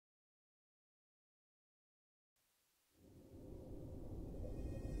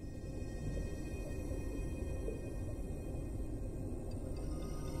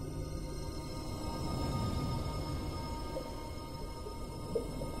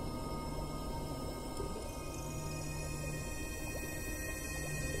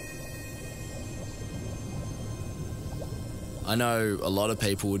I know a lot of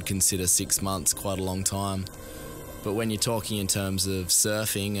people would consider 6 months quite a long time, but when you're talking in terms of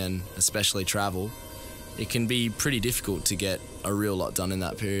surfing and especially travel, it can be pretty difficult to get a real lot done in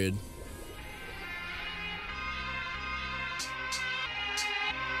that period.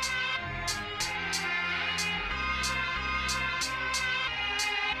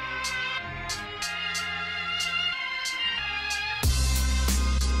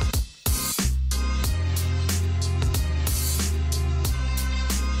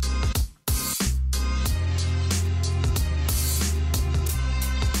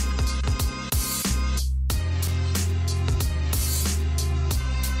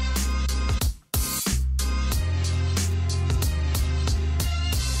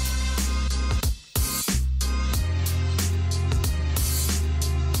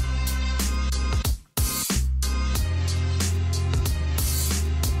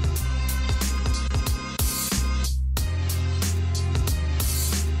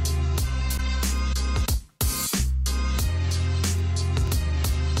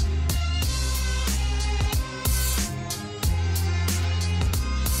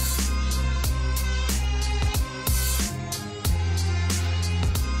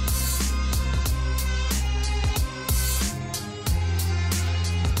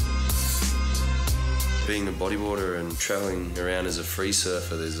 Being a bodyboarder and travelling around as a free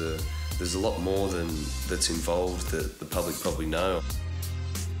surfer, there's a lot more that's involved that the public probably know.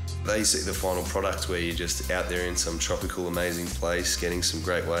 They see the final product where you're just out there in some tropical, amazing place, getting some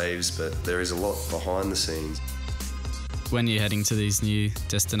great waves, but there is a lot behind the scenes. When you're heading to these new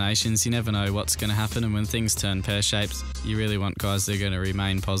destinations, you never know what's going to happen, and when things turn pear-shaped, you really want guys that are going to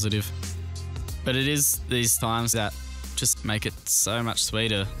remain positive. But it is these times that just make it so much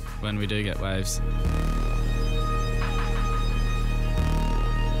sweeter when we do get waves.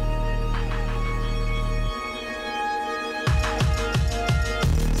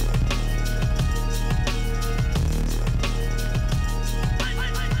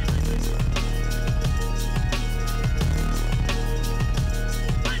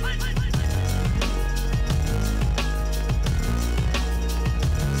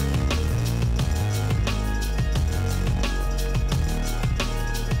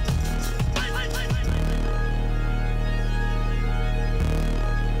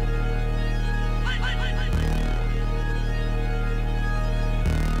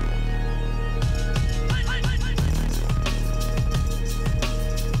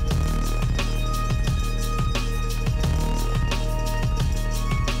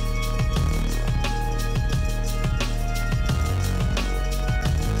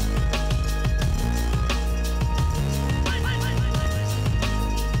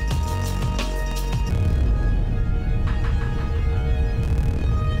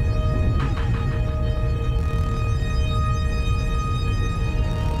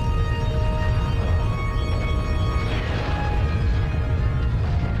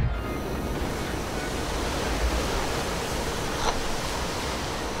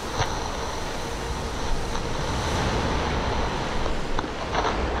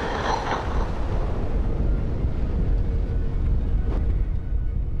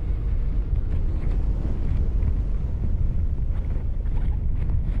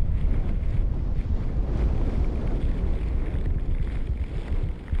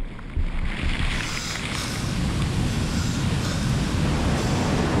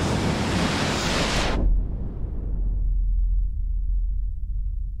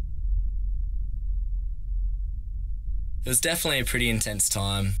 It was definitely a pretty intense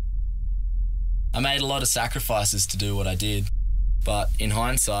time. I made a lot of sacrifices to do what I did, but in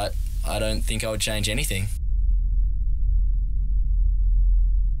hindsight, I don't think I would change anything.